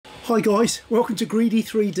Hi guys, welcome to Greedy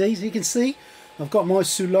 3D. As you can see, I've got my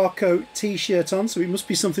Sulaco t-shirt on, so it must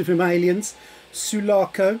be something from Aliens.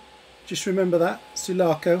 Sulaco, just remember that,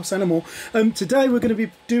 Sulaco, say no more. Today we're going to be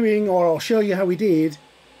doing, or I'll show you how we did,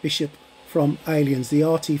 Bishop from Aliens, the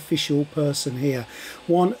artificial person here.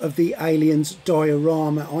 One of the Aliens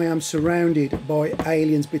diorama. I am surrounded by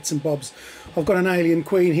Aliens bits and bobs. I've got an alien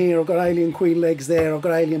queen here, I've got alien queen legs there, I've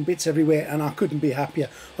got alien bits everywhere, and I couldn't be happier.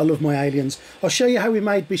 I love my aliens. I'll show you how we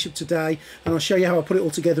made Bishop today, and I'll show you how I put it all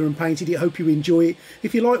together and painted it. Hope you enjoy it.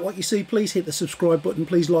 If you like what you see, please hit the subscribe button,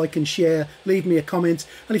 please like and share, leave me a comment,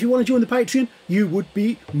 and if you want to join the Patreon, you would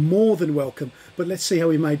be more than welcome. But let's see how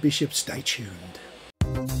we made Bishop. Stay tuned.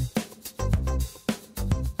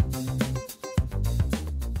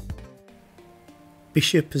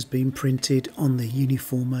 Bishop has been printed on the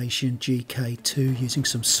Uniformation GK2 using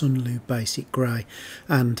some Sunlu Basic Grey,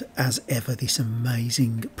 and as ever this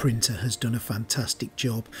amazing printer has done a fantastic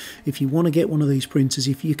job. If you want to get one of these printers,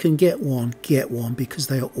 if you can get one because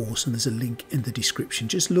they are awesome. There's a link in the description.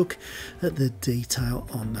 Just look at the detail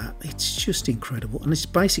on that. It's just incredible, and it's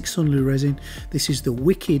basic Sunlu resin. This is the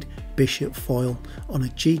Wicked Bishop foil on a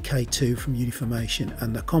GK2 from Uniformation,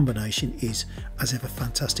 and the combination is as ever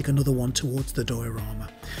fantastic. Another one towards the diorama.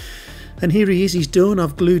 And here he is, he's done.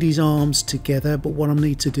 I've glued his arms together, but what I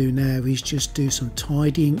need to do now is just do some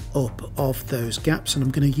tidying up of those gaps, and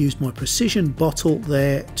I'm going to use my precision bottle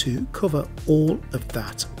there to cover all of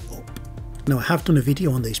that up. Now, I have done a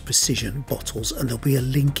video on these precision bottles, and there'll be a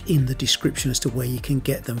link in the description as to where you can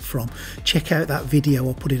get them from. Check out that video,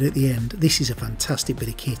 I'll put it at the end. This is a fantastic bit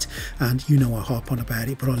of kit, and you know I harp on about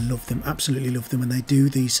it, but I love them, absolutely love them, and they do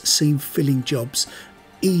these seam filling jobs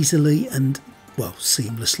easily and, well,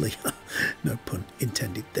 seamlessly. No pun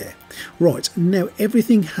intended there. Right, now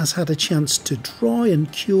everything has had a chance to dry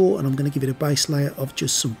and cure, and I'm going to give it a base layer of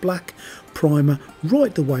just some black primer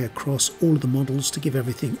right the way across all of the models to give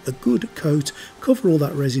everything a good coat, cover all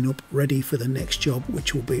that resin up, ready for the next job,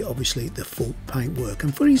 which will be obviously the full paint work.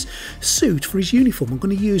 And for his suit, for his uniform, I'm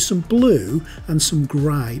going to use some blue and some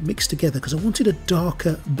grey mixed together because I wanted a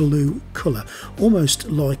darker blue colour, almost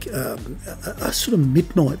like a sort of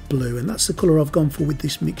midnight blue, and that's the colour I've gone for with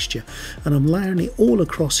this mixture. And I'm layering it all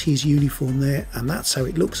across his uniform there, and that's how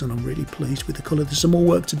it looks, and I'm really pleased with the colour. There's some more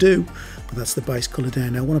work to do, but that's the base colour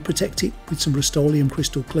down. Now I want to protect it with some Rust-Oleum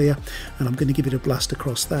Crystal Clear, and I'm going to give it a blast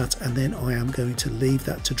across that, and then I am going to leave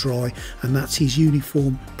that to dry, and that's his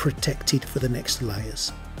uniform protected for the next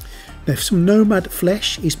layers. Now, some Nomad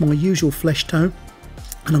Flesh is my usual flesh tone,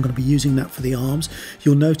 and I'm going to be using that for the arms.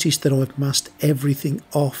 You'll notice that I've masked everything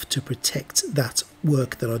off to protect that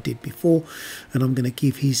work that I did before, and I'm going to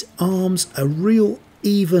give his arms a real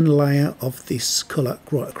even layer of this colour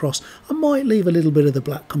right across. I might leave a little bit of the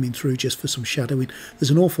black coming through just for some shadowing. There's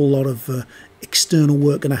an awful lot of external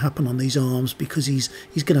work going to happen on these arms because he's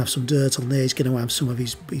going to have some dirt on there. He's going to have some of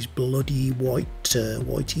his bloody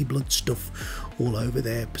whitey blood stuff all over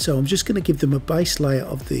there. So I'm just going to give them a base layer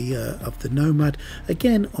of the Nomad,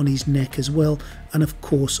 again on his neck as well, and of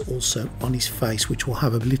course also on his face, which will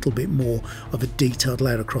have a little bit more of a detailed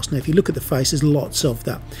layer across. Now if you look at the face, there's lots of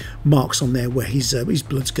that marks on there where his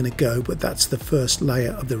blood's going to go, but that's the first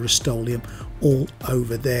layer of the Rust-Oleum all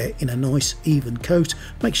over there in a nice even coat.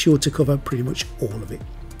 Make sure to cover pretty much all of it.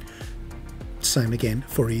 Same again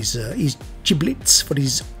for his giblets, for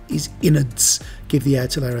his innards. Give the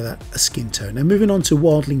outer layer of that a skin tone. Now moving on to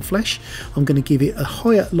Wildling Flesh, I'm going to give it a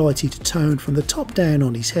higher lighted tone from the top down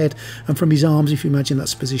on his head, and from his arms, if you imagine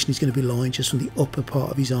that's the position, he's going to be lying just from the upper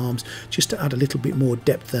part of his arms, just to add a little bit more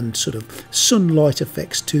depth and sort of sunlight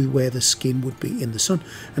effects to where the skin would be in the sun,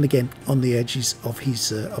 and again on the edges of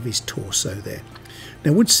his torso there.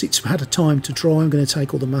 Now once it's had a time to dry, I'm going to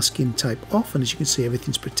take all the masking tape off, and as you can see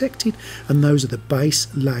everything's protected, and those are the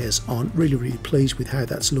base layers on. Really pleased with how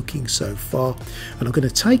that's looking so far. And I'm going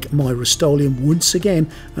to take my Rust-Oleum once again,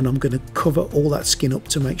 and I'm going to cover all that skin up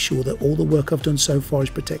to make sure that all the work I've done so far is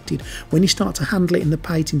protected. When you start to handle it in the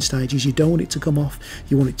painting stages, you don't want it to come off,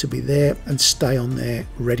 you want it to be there and stay on there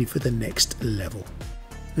ready for the next level.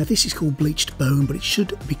 Now this is called Bleached Bone, but it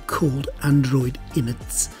should be called Android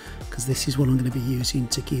Innards, because this is what I'm going to be using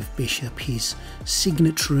to give Bishop his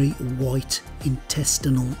signatory white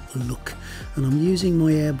intestinal look. And I'm using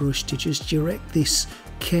my airbrush to just direct this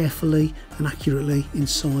carefully and accurately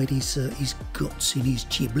inside his guts, in his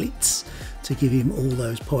giblets, to give him all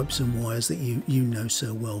those pipes and wires that you know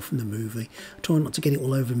so well from the movie. Try not to get it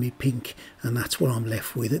all over me pink, and that's what I'm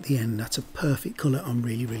left with at the end. That's a perfect colour. I'm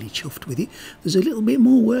really chuffed with it. There's a little bit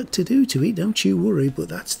more work to do to it, don't you worry, but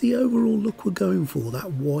that's the overall look we're going for,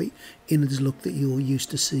 that white innards look that you're used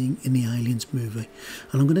to seeing in the Aliens movie.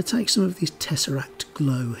 And I'm going to take some of this Tesseract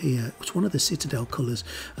Glow here. It's one of the Citadel colours,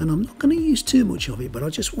 and I'm not going to use too much of it, but I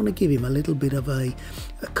just want to give him a little bit of a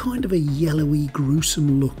kind of a yellowy,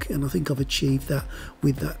 gruesome look, and I think I've achieved that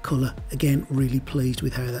with that colour. Again, really pleased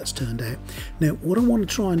with how that's turned out. Now, what I want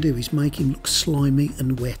to try and do is make him look slimy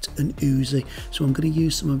and wet and oozy, so I'm going to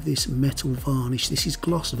use some of this metal varnish. This is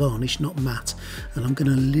gloss varnish, not matte, and I'm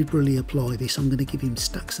going to liberally apply this. I'm going to give him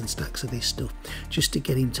stacks and stacks of this stuff just to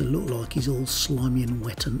get him to look like he's all slimy and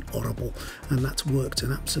wet and horrible, and that's worked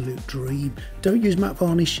an absolute dream. Don't use matte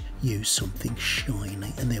varnish, use something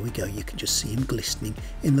shiny, and there we go. You can just see him glistening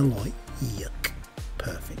in the light. Yuck,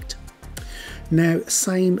 perfect. Now,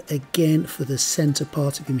 same again for the centre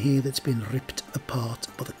part of him here that's been ripped apart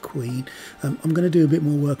by the Queen. I'm going to do a bit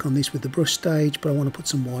more work on this with the brush stage, but I want to put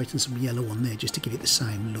some white and some yellow on there just to give it the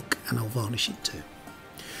same look, and I'll varnish it too.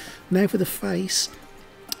 Now for the face,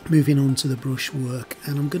 moving on to the brush work,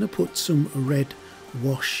 and I'm going to put some red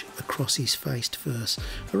wash across his face first,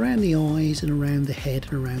 around the eyes and around the head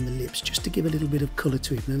and around the lips, just to give a little bit of colour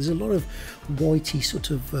to him. Now, there's a lot of whitey sort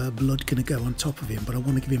of blood going to go on top of him, but I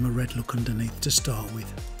want to give him a red look underneath to start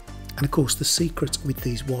with. And of course, the secret with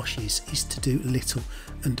these washes is to do little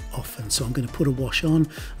and often. So I'm going to put a wash on,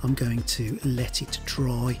 I'm going to let it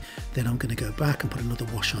dry, then I'm going to go back and put another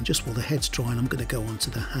wash on just while the head's drying. I'm going to go onto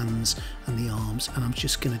the hands and the arms, and I'm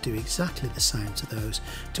just going to do exactly the same to those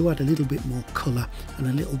to add a little bit more colour and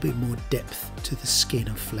a little bit more depth to the skin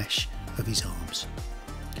and flesh of his arms.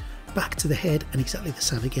 Back to the head, and exactly the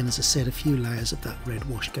same again. As I said, a few layers of that red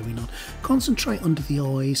wash going on. Concentrate under the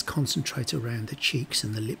eyes, concentrate around the cheeks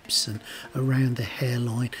and the lips and around the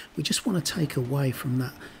hairline. We just want to take away from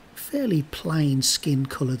that fairly plain skin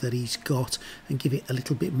colour that he's got and give it a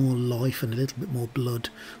little bit more life and a little bit more blood.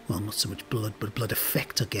 Well, not so much blood, but blood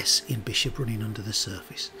effect, I guess, in Bishop running under the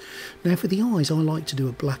surface. Now for the eyes, I like to do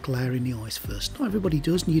a black layer in the eyes first. Not everybody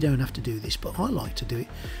does, and you don't have to do this, but I like to do it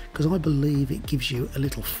because I believe it gives you a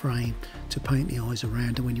little frame to paint the eyes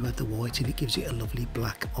around, and when you add the white in, it gives it a lovely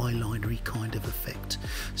black eyelinery kind of effect.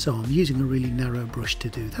 So I'm using a really narrow brush to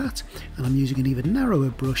do that, and I'm using an even narrower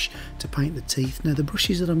brush to paint the teeth. Now the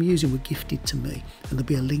brushes that I'm using were gifted to me, and there'll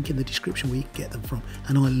be a link in the description where you can get them from,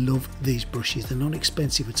 and I love these brushes. They're not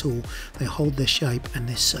expensive at all, they hold their shape, and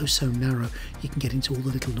they're so narrow you can get into all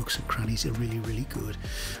the little nooks and crannies. They're really good.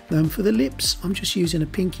 For the lips, I'm just using a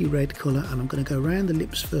pinky red colour, and I'm going to go around the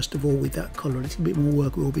lips first of all with that colour. A little bit more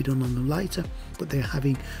work will be done on them later, but they're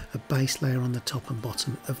having a base layer on the top and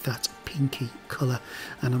bottom of that pinky colour,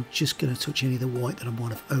 and I'm just going to touch any of the white that I might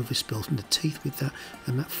have overspilled from the teeth with that,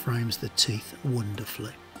 and that frames the teeth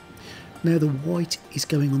wonderfully. Now the white is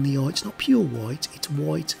going on the eye. It's not pure white, it's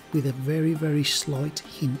white with a very slight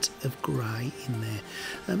hint of grey in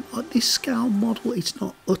there. At this scale model, it's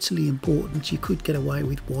not utterly important. You could get away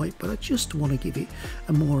with white, but I just want to give it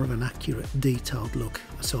a more of an accurate, detailed look,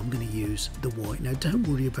 so I'm going to use the white. Now don't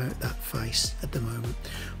worry about that face at the moment.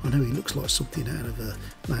 I know he looks like something out of a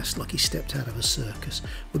mouse, like he stepped out of a circus.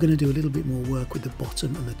 We're going to do a little bit more work with the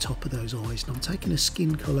bottom and the top of those eyes, and I'm taking a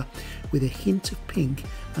skin colour with a hint of pink,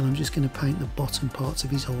 and I'm just going to paint the bottom parts of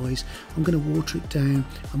his eyes. I'm going to water it down,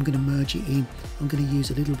 I'm going to merge it in, I'm going to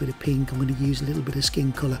use a little bit of pink, I'm going to use a little bit of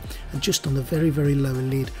skin colour, and just on the very lower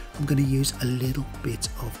lid I'm going to use a little bit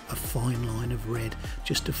of a fine line of red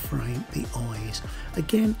just to frame the eyes.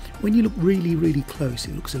 Again, when you look really close,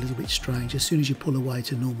 it looks a little bit strange. As soon as you pull away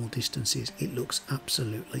to normal distances, it looks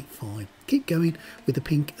absolutely fine. Keep going with the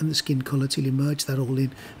pink and the skin colour till you merge that all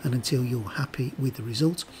in, and until you're happy with the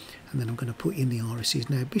result. And then I'm going to put in the irises.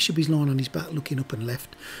 Now Bishop is lying on his back looking up and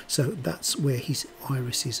left, so that's where his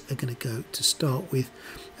irises are going to go to start with.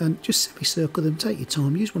 And just semicircle them, take your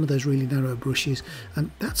time, use one of those really narrow brushes, and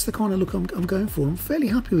that's the kind of look I'm going for. I'm fairly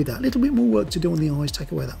happy with that. A little bit more work to do on the eyes,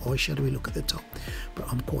 take away that eyeshadowy look at the top, but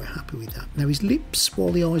I'm quite happy with that. Now his lips,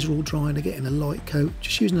 while the eyes are all drying, are getting a light coat,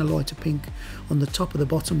 just using a lighter pink on the top of the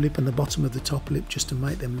bottom lip and the bottom of the top lip just to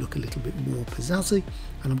make them look a little bit more pizzazzy.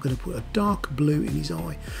 And I'm going to put a dark blue in his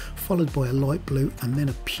eye, followed by a light blue and then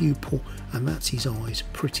a pupil, and that's his eyes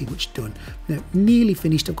pretty much done. Now, nearly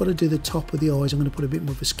finished. I've got to do the top of the eyes. I'm going to put a bit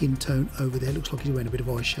more of a skin tone over there. Looks like he's wearing a bit of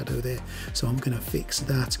eyeshadow there, so I'm going to fix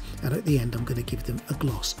that, and at the end I'm going to give them a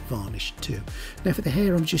gloss varnish too. Now for the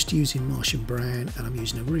hair, I'm just using Martian Brown, and I'm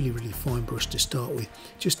using a really fine brush to start with,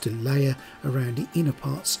 just to layer around the inner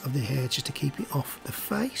parts of the hair, just to keep it off the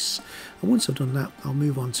face. And once I've done that, I'll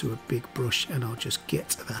move on to a big brush and I'll just get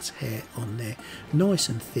that hair on there nice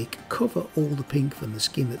and thick, cover all the pink from the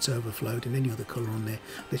skin that's overflowed and any other colour on there.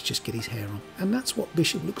 Let's just get his hair on, and that's what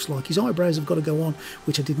Bishop looks like. His eyebrows have got to go on,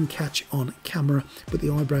 which I didn't catch on camera, but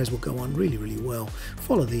the eyebrows will go on really well.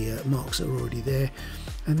 Follow the marks that are already there,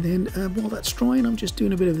 and then while that's drying, I'm just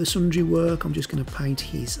doing a bit of the sundry work. I'm just going to paint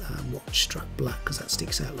his watch strap black because that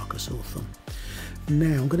sticks out like a sore thumb.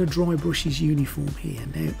 Now I'm going to dry brush his uniform here.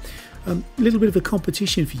 Now a little bit of a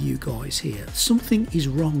competition for you guys here. Something is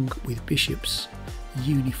wrong with Bishop's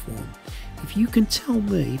uniform. If you can tell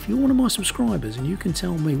me, if you're one of my subscribers and you can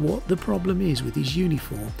tell me what the problem is with his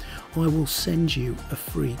uniform, I will send you a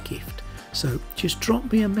free gift. So just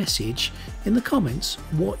drop me a message in the comments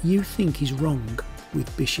what you think is wrong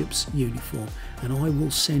with Bishop's uniform, and I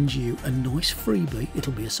will send you a nice freebie.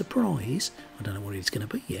 It'll be a surprise. I don't know what it's going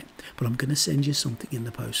to be yet, but I'm going to send you something in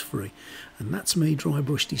the post free. And that's me dry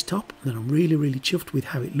brushed his top, and I'm really chuffed with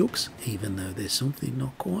how it looks, even though there's something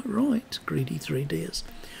not quite right. Greedy 3Ders.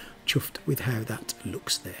 Chuffed with how that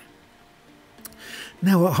looks there.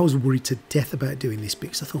 Now, I was worried to death about doing this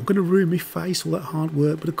because I thought I'm going to ruin my face, all that hard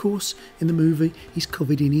work, but of course in the movie he's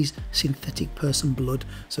covered in his synthetic person blood,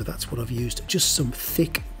 so that's what I've used, just some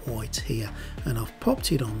thick white here, and I've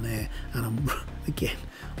popped it on there, and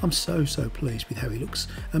I'm so pleased with how he looks.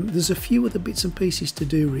 There's a few other bits and pieces to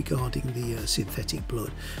do regarding the synthetic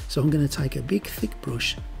blood, so I'm going to take a big thick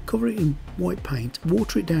brush, cover it in white paint,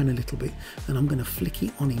 water it down a little bit, and I'm going to flick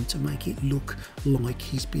it on him to make it look like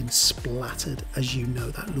he's been splattered. As you know,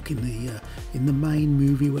 that look in the main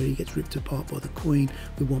movie where he gets ripped apart by the Queen,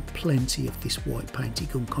 we want plenty of this white painty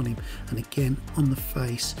gunk on him, and again on the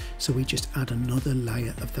face, so we just add another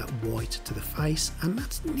layer of that white to the face, and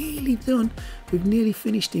that's nearly done. We've nearly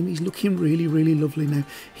finished him. He's looking really lovely now.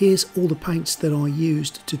 Here's all the paints that I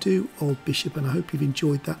used to do old Bishop, and I hope you've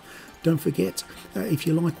enjoyed that. Don't forget, if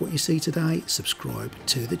you like what you see today, subscribe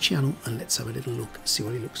to the channel, and let's have a little look, see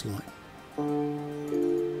what he looks like.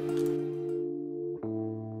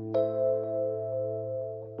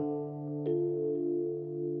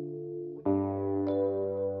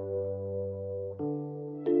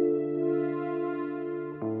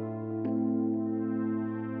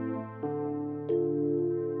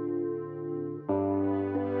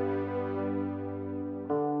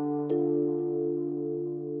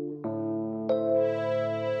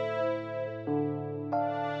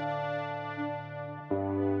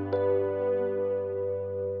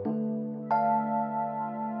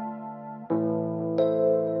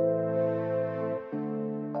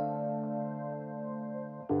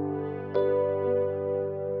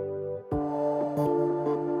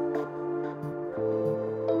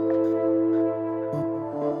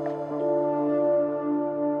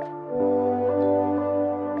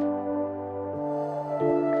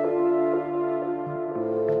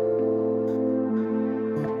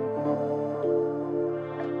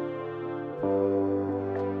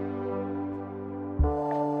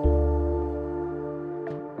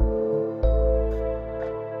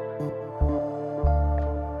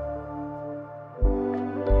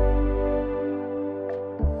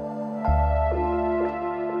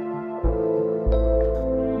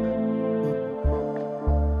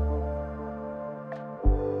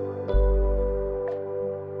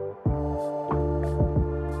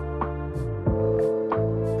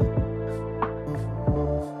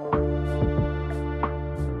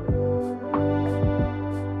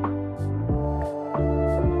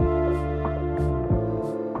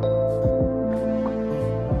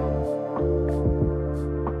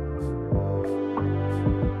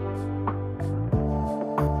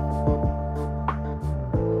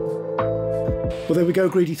 Well, there we go,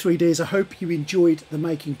 Greedy 3Ds. I hope you enjoyed the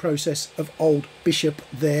making process of old Bishop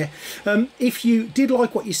there. If you did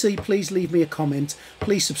like what you see, please leave me a comment.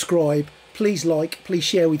 Please subscribe. Please like, please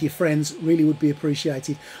share with your friends, really would be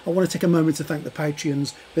appreciated. I want to take a moment to thank the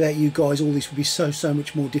Patreons. Without you guys, all this would be so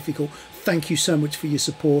much more difficult. Thank you so much for your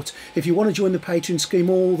support. If you want to join the Patreon scheme,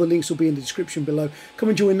 all the links will be in the description below. Come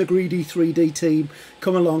and join the Greedy 3D team.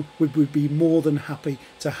 Come along, we would be more than happy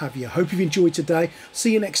to have you. Hope you've enjoyed today.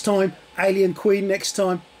 See you next time. Alien Queen next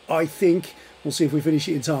time, I think. We'll see if we finish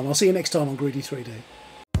it in time. I'll see you next time on Greedy 3D.